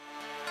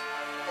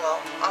Well,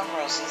 I'm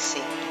Rosie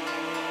C.,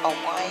 a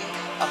wife,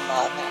 a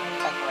mother,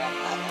 a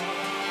grandmother.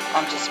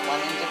 I'm just one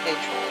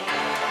individual in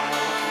a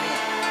world of many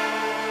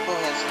who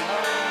has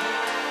learned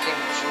to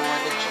enjoy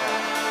the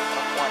journey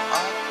of what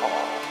I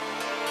call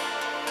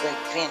the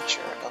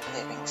adventure of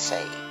living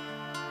saved.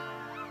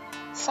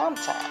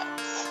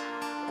 Sometimes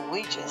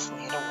we just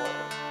need a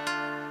word.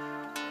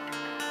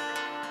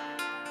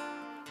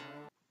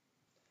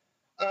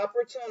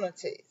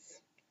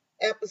 Opportunities,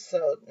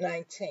 episode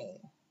 19.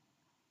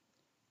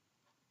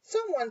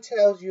 Someone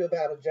tells you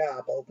about a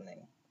job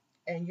opening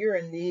and you're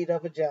in need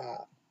of a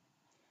job.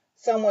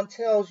 Someone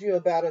tells you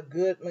about a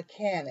good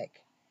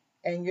mechanic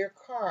and your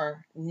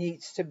car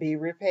needs to be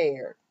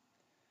repaired.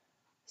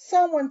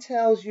 Someone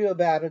tells you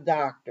about a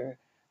doctor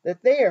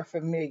that they are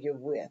familiar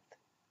with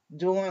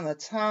during a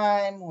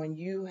time when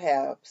you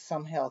have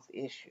some health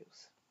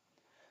issues.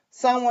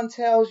 Someone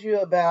tells you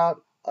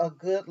about a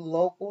good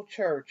local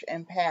church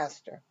and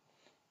pastor,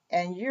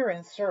 and you're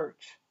in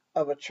search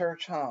of a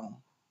church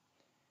home.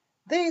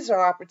 These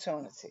are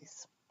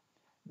opportunities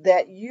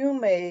that you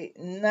may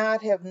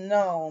not have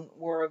known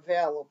were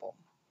available,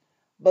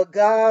 but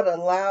God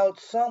allowed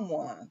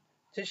someone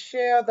to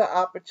share the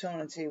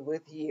opportunity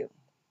with you.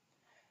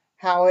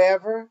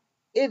 However,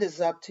 it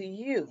is up to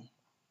you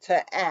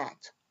to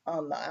act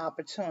on the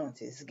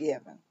opportunities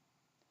given.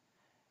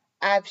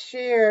 I've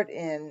shared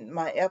in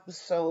my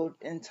episode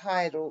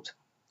entitled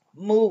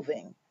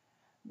Moving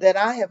that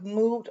I have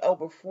moved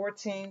over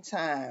 14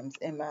 times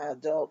in my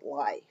adult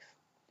life.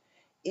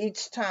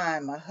 Each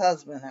time my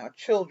husband, our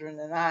children,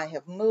 and I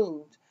have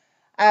moved,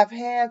 I've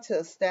had to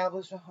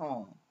establish a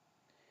home,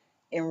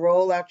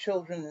 enroll our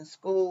children in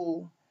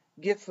school,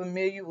 get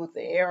familiar with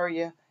the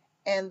area,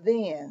 and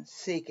then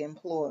seek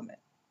employment.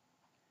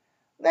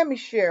 Let me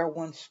share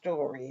one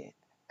story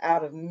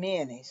out of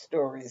many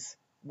stories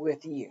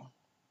with you.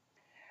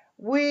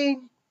 We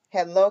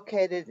had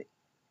located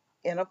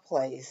in a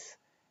place,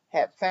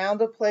 had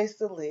found a place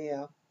to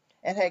live,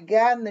 and had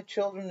gotten the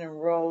children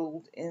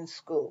enrolled in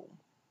school.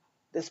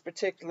 This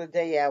particular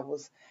day at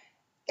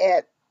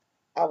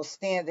I was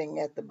standing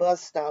at the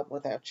bus stop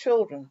with our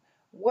children,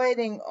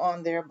 waiting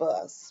on their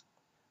bus.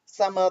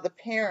 Some other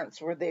parents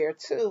were there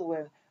too,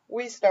 and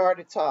we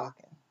started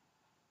talking.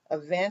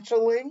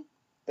 Eventually,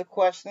 the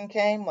question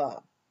came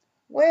up,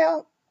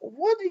 well,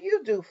 what do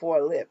you do for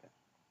a living?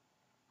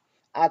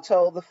 I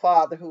told the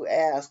father who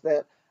asked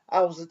that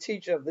I was a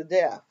teacher of the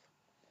deaf.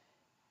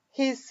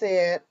 He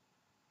said,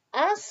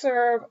 I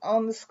serve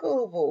on the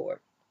school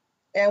board,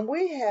 and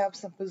we have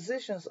some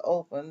positions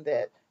open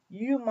that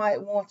you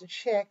might want to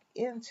check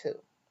into.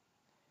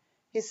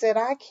 He said,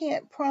 I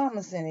can't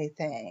promise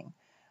anything,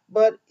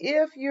 but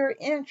if you're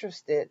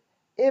interested,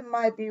 it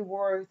might be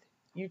worth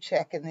you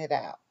checking it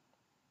out.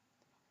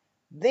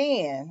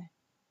 Then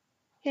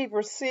he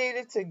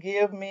proceeded to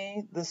give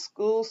me the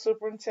school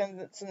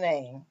superintendent's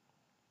name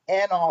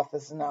and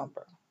office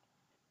number.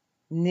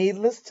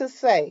 Needless to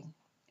say,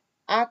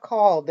 I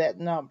called that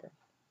number,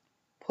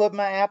 put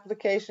my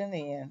application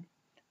in,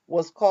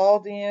 was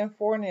called in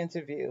for an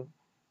interview,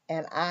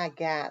 and I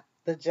got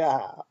the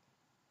job.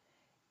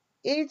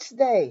 Each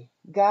day,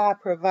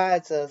 God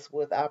provides us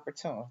with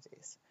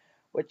opportunities,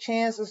 with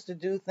chances to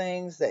do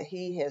things that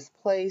He has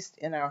placed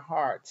in our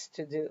hearts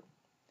to do.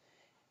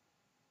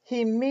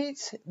 He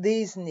meets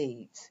these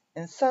needs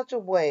in such a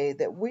way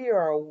that we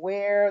are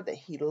aware that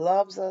He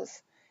loves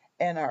us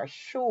and are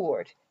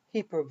assured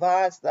He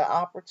provides the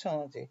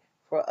opportunity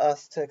for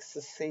us to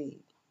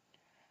succeed.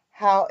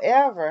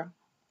 However,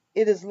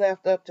 it is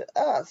left up to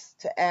us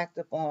to act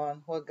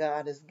upon what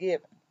God has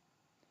given.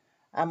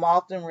 I'm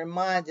often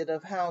reminded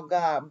of how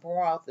God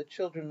brought the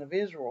children of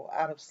Israel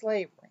out of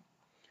slavery.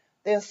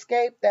 They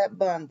escaped that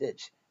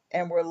bondage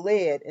and were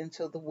led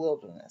into the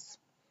wilderness,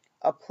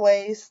 a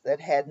place that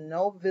had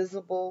no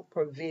visible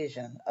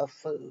provision of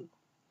food.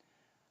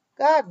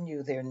 God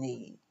knew their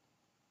need,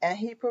 and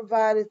He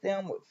provided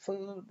them with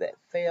food that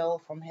fell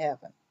from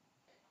heaven.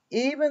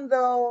 Even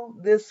though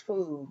this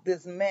food,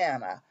 this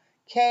manna,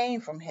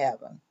 came from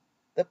heaven,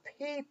 the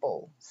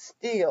people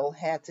still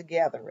had to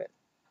gather it.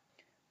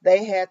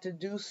 They had to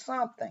do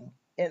something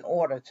in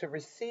order to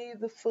receive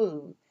the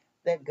food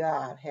that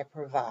God had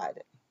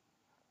provided.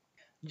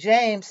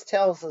 James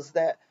tells us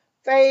that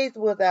faith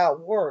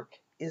without work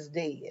is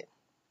dead.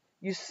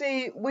 You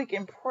see, we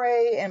can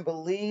pray and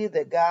believe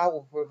that God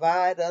will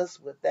provide us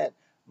with that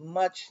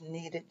much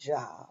needed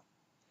job,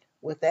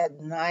 with that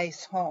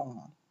nice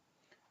home,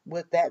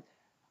 with that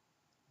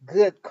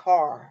good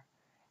car,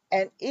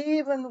 and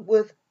even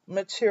with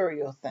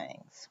material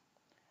things.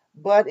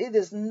 But it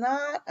is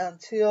not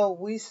until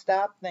we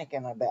stop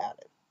thinking about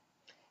it.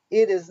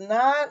 It is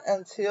not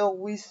until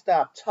we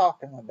stop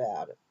talking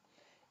about it.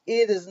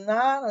 It is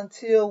not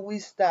until we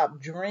stop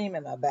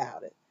dreaming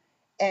about it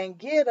and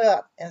get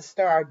up and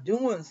start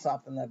doing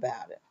something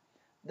about it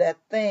that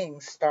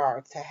things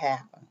start to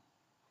happen.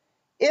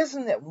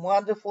 Isn't it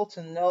wonderful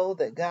to know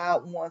that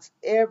God wants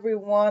every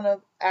one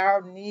of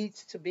our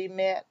needs to be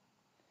met?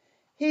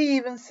 He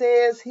even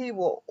says He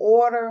will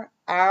order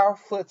our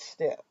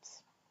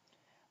footsteps.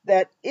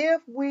 that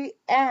if we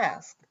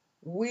ask,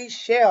 we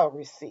shall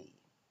receive.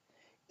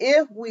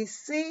 If we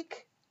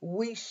seek,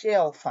 we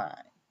shall find.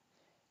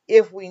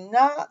 If we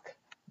knock,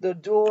 the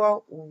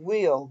door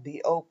will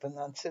be open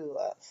unto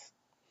us.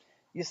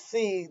 You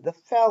see, the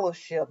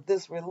fellowship,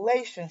 this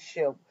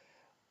relationship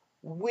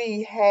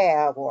we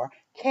have or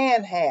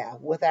can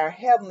have with our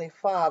Heavenly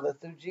Father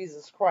through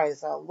Jesus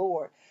Christ our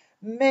Lord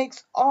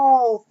makes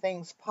all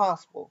things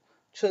possible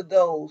to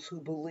those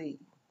who believe,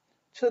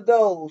 to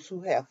those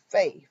who have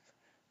faith,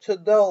 to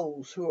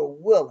those who are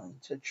willing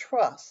to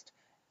trust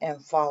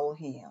and follow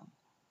Him.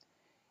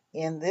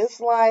 In this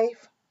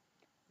life,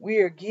 we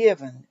are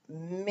given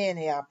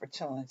many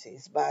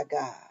opportunities by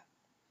God.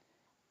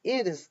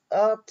 It is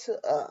up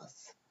to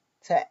us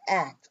to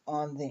act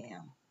on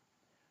them.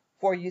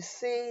 For you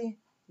see,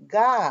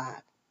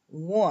 God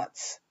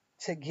wants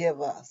to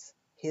give us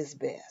His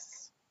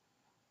best.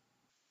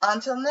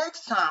 Until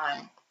next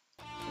time,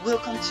 we'll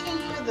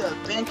continue the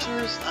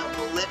adventures of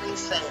the living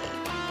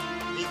saved,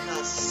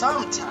 because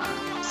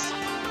sometimes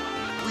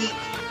we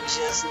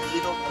just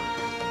need a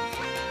word.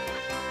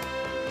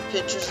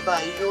 Pictures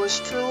by yours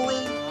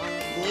truly.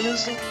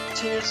 Music,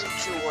 Tears of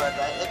Joy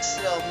by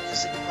Excel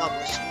Music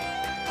Publishing.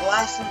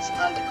 Licensed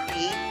under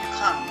Creative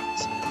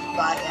Commons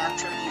by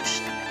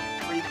Attribution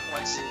 3.0.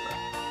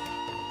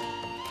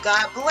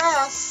 God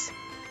bless.